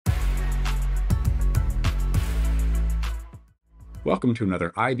Welcome to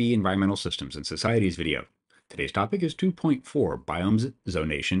another IB Environmental Systems and Societies video. Today's topic is 2.4, Biomes,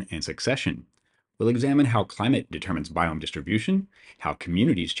 Zonation, and Succession. We'll examine how climate determines biome distribution, how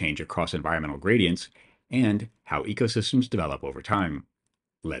communities change across environmental gradients, and how ecosystems develop over time.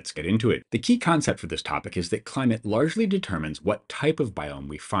 Let's get into it. The key concept for this topic is that climate largely determines what type of biome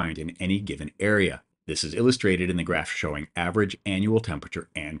we find in any given area. This is illustrated in the graph showing average annual temperature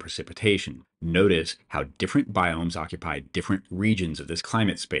and precipitation. Notice how different biomes occupy different regions of this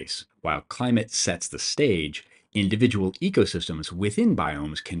climate space. While climate sets the stage, individual ecosystems within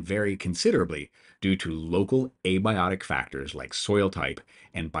biomes can vary considerably due to local abiotic factors like soil type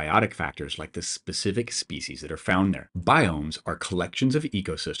and biotic factors like the specific species that are found there. Biomes are collections of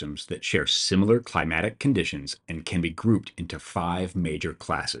ecosystems that share similar climatic conditions and can be grouped into 5 major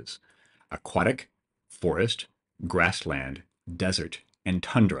classes: aquatic, forest, grassland, desert, and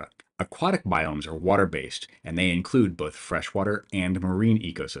tundra. Aquatic biomes are water-based, and they include both freshwater and marine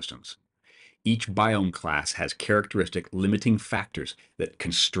ecosystems. Each biome class has characteristic limiting factors that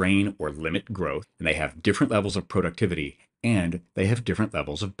constrain or limit growth, and they have different levels of productivity, and they have different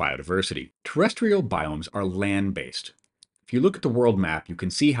levels of biodiversity. Terrestrial biomes are land-based. If you look at the world map, you can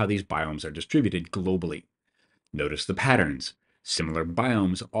see how these biomes are distributed globally. Notice the patterns. Similar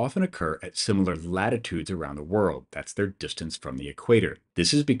biomes often occur at similar latitudes around the world. That's their distance from the equator.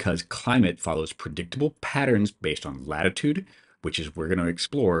 This is because climate follows predictable patterns based on latitude, which is we're going to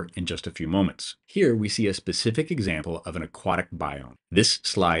explore in just a few moments. Here we see a specific example of an aquatic biome. This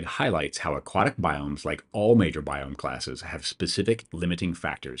slide highlights how aquatic biomes, like all major biome classes, have specific limiting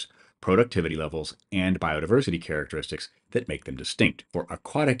factors, productivity levels, and biodiversity characteristics that make them distinct. For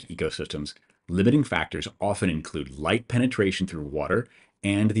aquatic ecosystems, limiting factors often include light penetration through water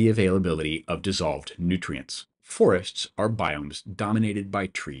and the availability of dissolved nutrients. Forests are biomes dominated by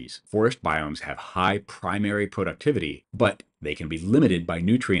trees. Forest biomes have high primary productivity, but they can be limited by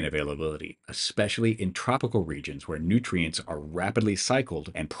nutrient availability, especially in tropical regions where nutrients are rapidly cycled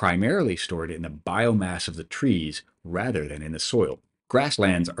and primarily stored in the biomass of the trees rather than in the soil.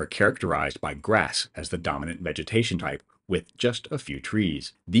 Grasslands are characterized by grass as the dominant vegetation type, with just a few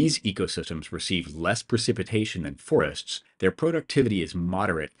trees. These ecosystems receive less precipitation than forests, their productivity is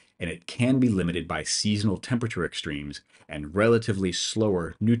moderate, and it can be limited by seasonal temperature extremes and relatively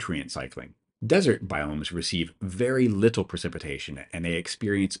slower nutrient cycling. Desert biomes receive very little precipitation, and they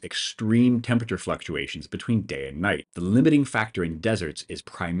experience extreme temperature fluctuations between day and night. The limiting factor in deserts is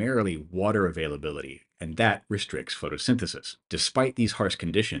primarily water availability, and that restricts photosynthesis. Despite these harsh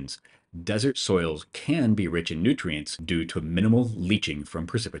conditions, desert soils can be rich in nutrients due to minimal leaching from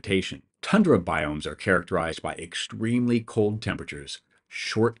precipitation. Tundra biomes are characterized by extremely cold temperatures,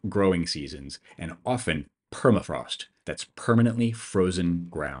 short growing seasons, and often permafrost. That's permanently frozen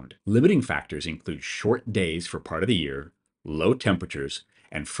ground. Limiting factors include short days for part of the year, low temperatures,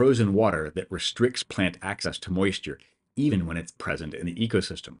 and frozen water that restricts plant access to moisture, even when it's present in the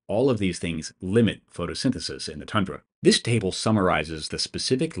ecosystem. All of these things limit photosynthesis in the tundra. This table summarizes the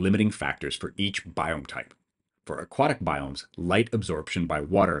specific limiting factors for each biome type. For aquatic biomes, light absorption by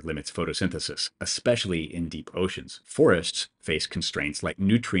water limits photosynthesis, especially in deep oceans. Forests face constraints like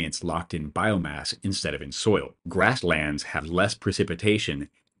nutrients locked in biomass instead of in soil. Grasslands have less precipitation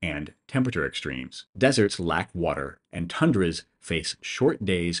and temperature extremes. Deserts lack water, and tundras face short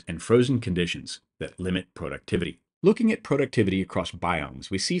days and frozen conditions that limit productivity. Looking at productivity across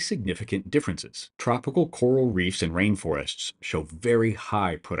biomes, we see significant differences. Tropical coral reefs and rainforests show very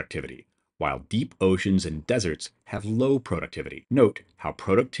high productivity, while deep oceans and deserts have low productivity. Note how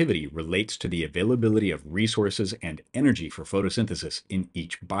productivity relates to the availability of resources and energy for photosynthesis in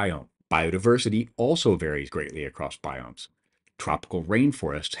each biome. Biodiversity also varies greatly across biomes. Tropical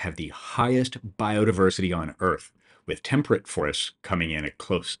rainforests have the highest biodiversity on Earth, with temperate forests coming in a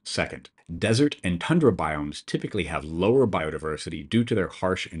close second. Desert and tundra biomes typically have lower biodiversity due to their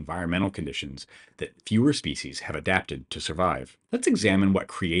harsh environmental conditions that fewer species have adapted to survive. Let's examine what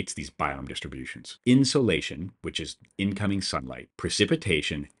creates these biome distributions. Insolation, which is incoming sunlight,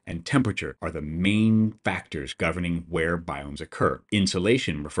 precipitation, and temperature are the main factors governing where biomes occur.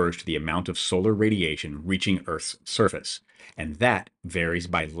 Insolation refers to the amount of solar radiation reaching Earth's surface, and that varies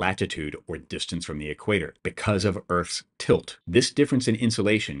by latitude or distance from the equator because of Earth's tilt. This difference in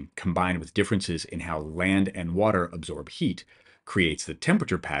insolation, combined with differences in how land and water absorb heat, creates the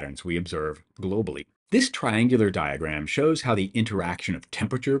temperature patterns we observe globally. This triangular diagram shows how the interaction of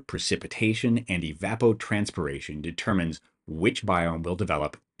temperature, precipitation, and evapotranspiration determines which biome will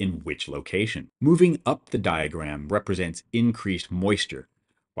develop in which location. Moving up the diagram represents increased moisture,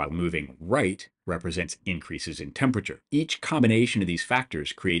 while moving right represents increases in temperature. Each combination of these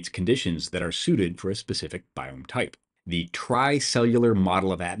factors creates conditions that are suited for a specific biome type. The tricellular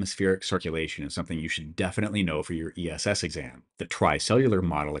model of atmospheric circulation is something you should definitely know for your ESS exam. The tricellular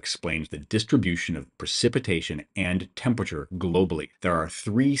model explains the distribution of precipitation and temperature globally. There are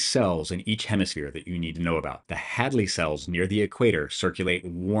 3 cells in each hemisphere that you need to know about. The Hadley cells near the equator circulate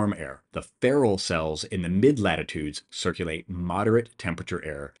warm air. The Ferrel cells in the mid-latitudes circulate moderate temperature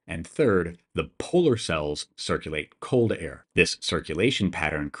air. And third, the polar cells circulate cold air. This circulation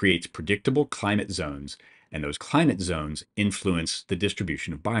pattern creates predictable climate zones, and those climate zones influence the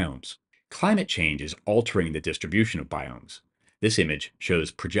distribution of biomes. Climate change is altering the distribution of biomes. This image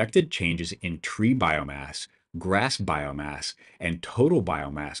shows projected changes in tree biomass, grass biomass, and total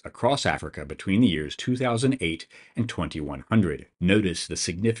biomass across Africa between the years 2008 and 2100. Notice the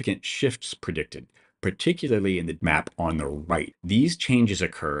significant shifts predicted, particularly in the map on the right. These changes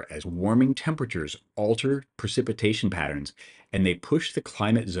occur as warming temperatures alter precipitation patterns, and they push the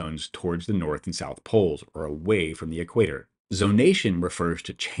climate zones towards the North and South poles, or away from the equator. Zonation refers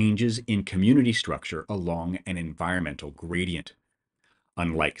to changes in community structure along an environmental gradient.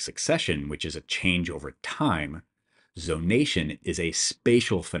 Unlike succession, which is a change over time, zonation is a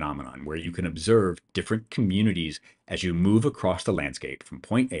spatial phenomenon where you can observe different communities as you move across the landscape from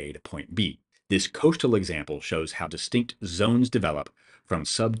point A to point B. This coastal example shows how distinct zones develop from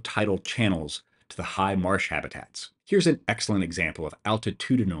subtidal channels to the high marsh habitats. Here's an excellent example of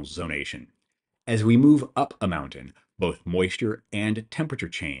altitudinal zonation. As we move up a mountain, both moisture and temperature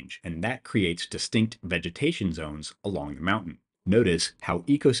change, and that creates distinct vegetation zones along the mountain. Notice how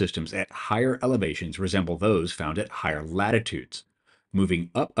ecosystems at higher elevations resemble those found at higher latitudes. Moving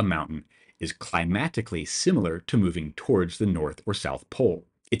up a mountain is climatically similar to moving towards the North or South Pole.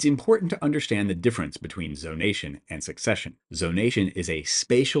 It's important to understand the difference between zonation and succession. Zonation is a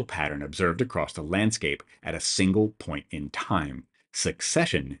spatial pattern observed across the landscape at a single point in time.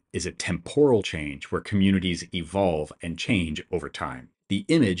 Succession is a temporal change where communities evolve and change over time. The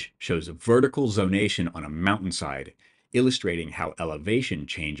image shows vertical zonation on a mountainside, illustrating how elevation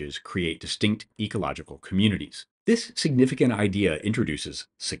changes create distinct ecological communities. This significant idea introduces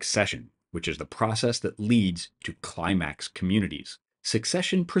succession, which is the process that leads to climax communities.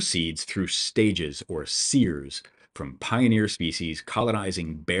 Succession proceeds through stages or sears, from pioneer species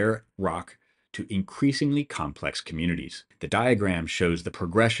colonizing bare rock to increasingly complex communities. The diagram shows the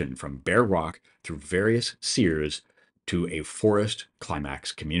progression from bare rock through various sears to a forest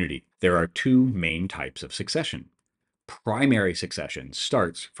climax community. There are 2 main types of succession. Primary succession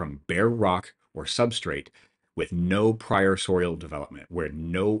starts from bare rock or substrate with no prior soil development, where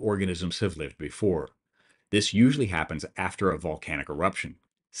no organisms have lived before. This usually happens after a volcanic eruption.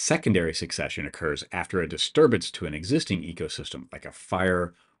 Secondary succession occurs after a disturbance to an existing ecosystem, like a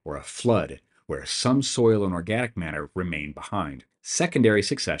fire or a flood, where some soil and organic matter remain behind. Secondary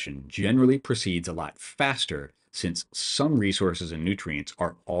succession generally proceeds a lot faster since some resources and nutrients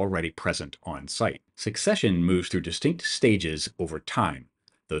are already present on site. Succession moves through distinct stages over time.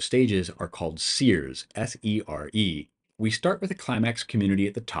 Those stages are called sears, S-E-R-E. We start with a climax community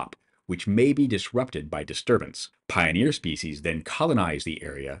at the top, which may be disrupted by disturbance. Pioneer species then colonize the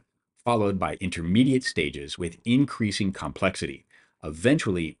area, followed by intermediate stages with increasing complexity,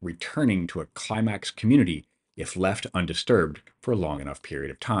 eventually returning to a climax community if left undisturbed for a long enough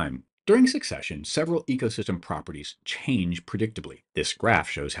period of time. During succession, several ecosystem properties change predictably. This graph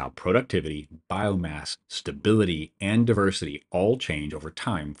shows how productivity, biomass, stability, and diversity all change over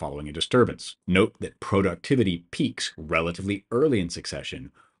time following a disturbance. Note that productivity peaks relatively early in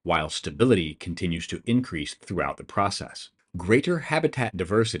succession, while stability continues to increase throughout the process. Greater habitat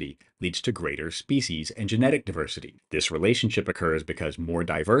diversity leads to greater species and genetic diversity. This relationship occurs because more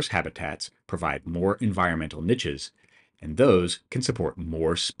diverse habitats provide more environmental niches, and those can support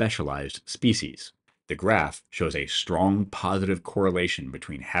more specialized species. The graph shows a strong positive correlation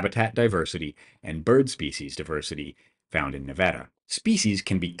between habitat diversity and bird species diversity found in Nevada. Species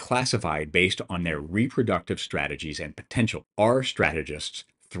can be classified based on their reproductive strategies and potential. Our strategists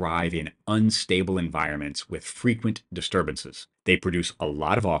thrive in unstable environments with frequent disturbances. They produce a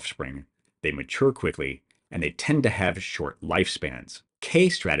lot of offspring, they mature quickly, and they tend to have short lifespans. K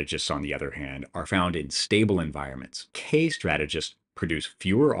strategists, on the other hand, are found in stable environments. K strategists produce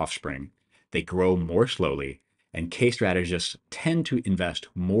fewer offspring, they grow more slowly, and K strategists tend to invest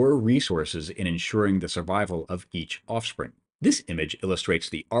more resources in ensuring the survival of each offspring. This image illustrates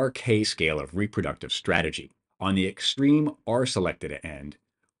the RK scale of reproductive strategy. On the extreme R-selected end,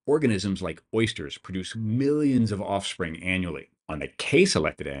 organisms like oysters produce millions of offspring annually. On the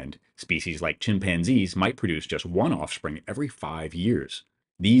K-selected end, species like chimpanzees might produce just 1 offspring every 5 years.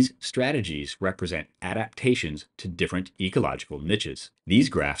 These strategies represent adaptations to different ecological niches. These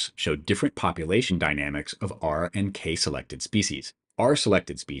graphs show different population dynamics of R and K selected species. R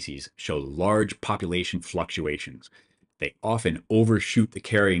selected species show large population fluctuations. They often overshoot the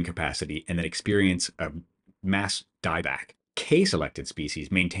carrying capacity and then experience a mass dieback. K selected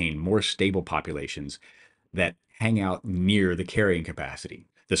species maintain more stable populations that hang out near the carrying capacity.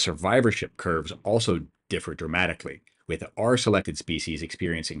 The survivorship curves also differ dramatically, with R selected species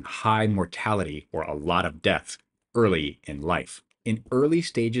experiencing high mortality or a lot of deaths early in life. In early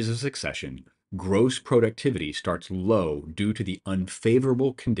stages of succession, gross productivity starts low due to the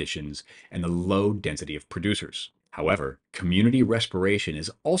unfavorable conditions and the low density of producers. However, community respiration is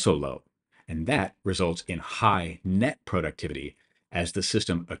also low, and that results in high net productivity as the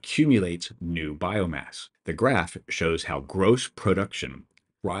system accumulates new biomass. The graph shows how gross production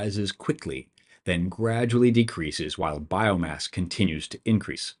rises quickly, then gradually decreases while biomass continues to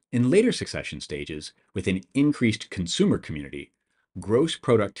increase. In later succession stages, with an increased consumer community, gross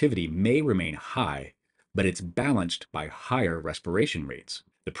productivity may remain high, but it's balanced by higher respiration rates.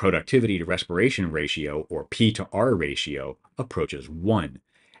 The productivity to respiration ratio, or P to R ratio, approaches 1,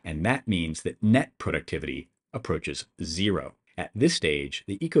 and that means that net productivity approaches 0. At this stage,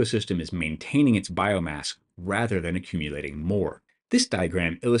 the ecosystem is maintaining its biomass rather than accumulating more. This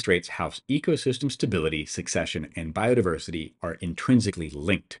diagram illustrates how ecosystem stability, succession, and biodiversity are intrinsically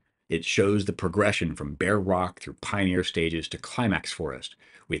linked. It shows the progression from bare rock through pioneer stages to climax forest,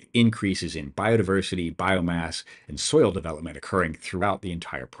 with increases in biodiversity, biomass, and soil development occurring throughout the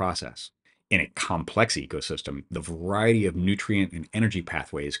entire process. In a complex ecosystem, the variety of nutrient and energy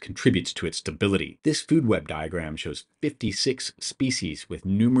pathways contributes to its stability. This food web diagram shows 56 species with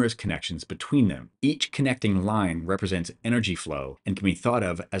numerous connections between them. Each connecting line represents energy flow and can be thought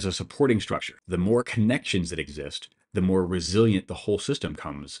of as a supporting structure. The more connections that exist, the more resilient the whole system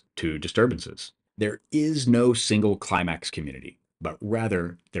comes to disturbances. There is no single climax community, but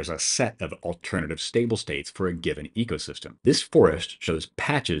rather there's a set of alternative stable states for a given ecosystem. This forest shows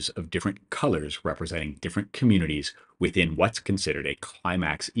patches of different colors representing different communities within what's considered a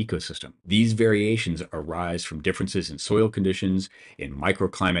climax ecosystem. These variations arise from differences in soil conditions, in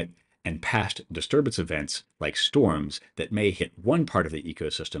microclimate, and past disturbance events like storms that may hit one part of the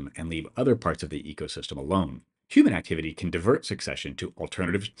ecosystem and leave other parts of the ecosystem alone. Human activity can divert succession to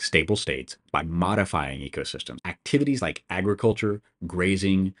alternative stable states by modifying ecosystems. Activities like agriculture,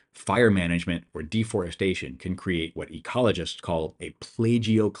 grazing, fire management, or deforestation can create what ecologists call a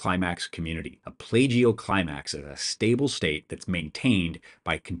plagioclimax community. A plagioclimax is a stable state that's maintained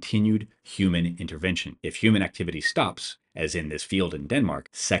by continued human intervention. If human activity stops, as in this field in Denmark,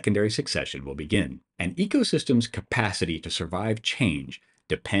 secondary succession will begin. An ecosystem's capacity to survive change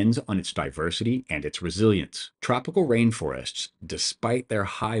depends on its diversity and its resilience. Tropical rainforests, despite their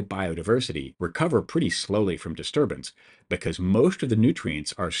high biodiversity, recover pretty slowly from disturbance because most of the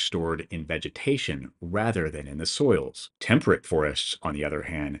nutrients are stored in vegetation rather than in the soils. Temperate forests, on the other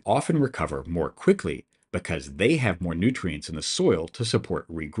hand, often recover more quickly because they have more nutrients in the soil to support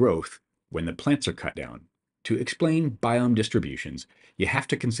regrowth when the plants are cut down. To explain biome distributions, you have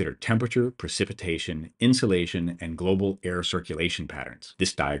to consider temperature, precipitation, insolation, and global air circulation patterns.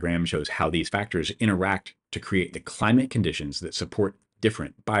 This diagram shows how these factors interact to create the climate conditions that support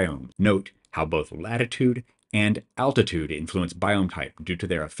different biomes. Note how both latitude and altitude influence biome type due to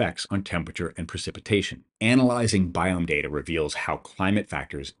their effects on temperature and precipitation. Analyzing biome data reveals how climate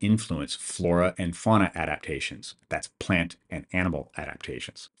factors influence flora and fauna adaptations. That's plant and animal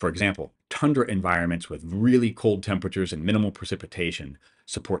adaptations. For example, tundra environments with really cold temperatures and minimal precipitation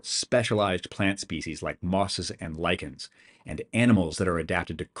support specialized plant species like mosses and lichens, and animals that are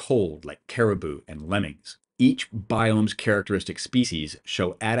adapted to cold like caribou and lemmings. Each biome's characteristic species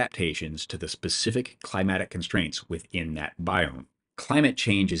show adaptations to the specific climatic constraints within that biome. Climate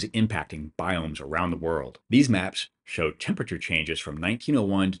change is impacting biomes around the world. These maps show temperature changes from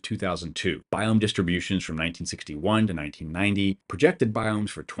 1901 to 2002, biome distributions from 1961 to 1990, projected biomes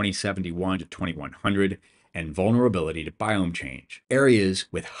for 2071 to 2100, and vulnerability to biome change. Areas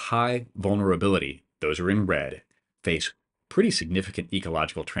with high vulnerability, those are in red, face pretty significant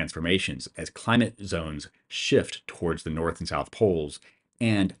ecological transformations as climate zones shift towards the north and south poles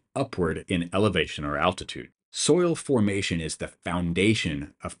and upward in elevation or altitude. Soil formation is the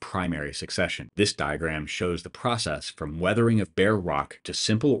foundation of primary succession. This diagram shows the process from weathering of bare rock to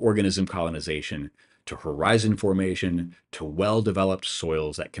simple organism colonization to horizon formation to well-developed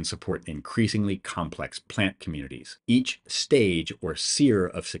soils that can support increasingly complex plant communities. Each stage or sear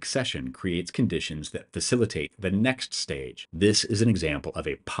of succession creates conditions that facilitate the next stage. This is an example of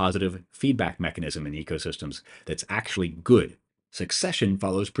a positive feedback mechanism in ecosystems that's actually good Succession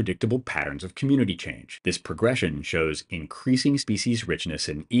follows predictable patterns of community change. This progression shows increasing species richness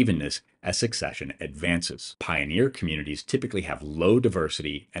and evenness as succession advances. Pioneer communities typically have low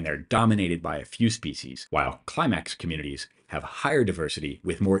diversity and they're dominated by a few species, while climax communities have higher diversity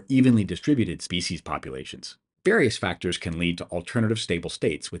with more evenly distributed species populations. Various factors can lead to alternative stable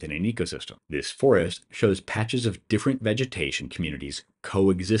states within an ecosystem. This forest shows patches of different vegetation communities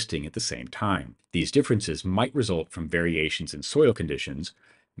coexisting at the same time. These differences might result from variations in soil conditions,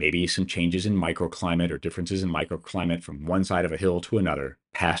 maybe some changes in microclimate or differences in microclimate from one side of a hill to another,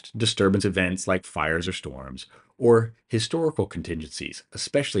 past disturbance events like fires or storms, or historical contingencies,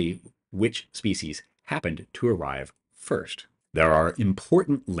 especially which species happened to arrive first. There are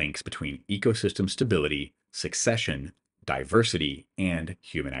important links between ecosystem stability, succession, diversity, and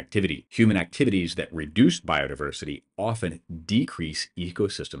human activity. Human activities that reduce biodiversity often decrease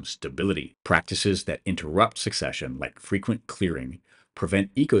ecosystem stability. Practices that interrupt succession, like frequent clearing,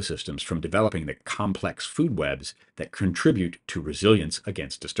 prevent ecosystems from developing the complex food webs that contribute to resilience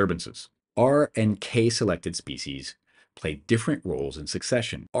against disturbances. R and K selected species play different roles in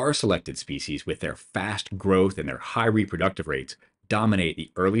succession. R selected species, with their fast growth and their high reproductive rates, dominate the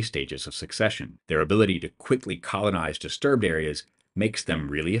early stages of succession. Their ability to quickly colonize disturbed areas makes them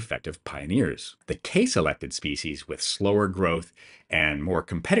really effective pioneers. The K-selected species with slower growth and more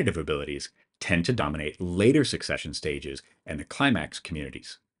competitive abilities tend to dominate later succession stages and the climax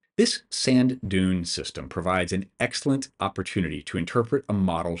communities. This sand dune system provides an excellent opportunity to interpret a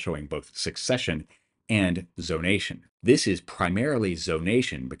model showing both succession and zonation. This is primarily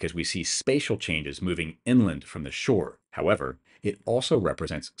zonation because we see spatial changes moving inland from the shore. However, it also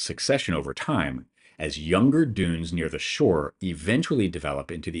represents succession over time, as younger dunes near the shore eventually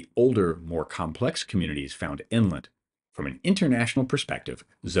develop into the older, more complex communities found inland. From an international perspective,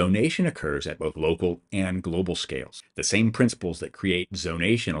 zonation occurs at both local and global scales. The same principles that create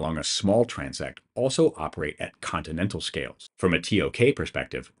zonation along a small transect also operate at continental scales. From a TOK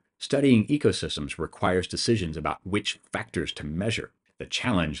perspective, studying ecosystems requires decisions about which factors to measure. The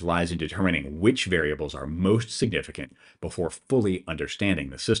challenge lies in determining which variables are most significant before fully understanding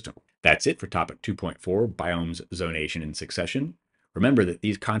the system. That's it for topic 2.4, biomes, zonation, and succession. Remember that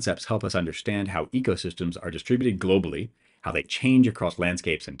these concepts help us understand how ecosystems are distributed globally, how they change across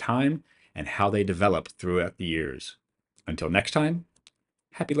landscapes and time, and how they develop throughout the years. Until next time,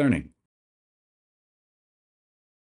 happy learning.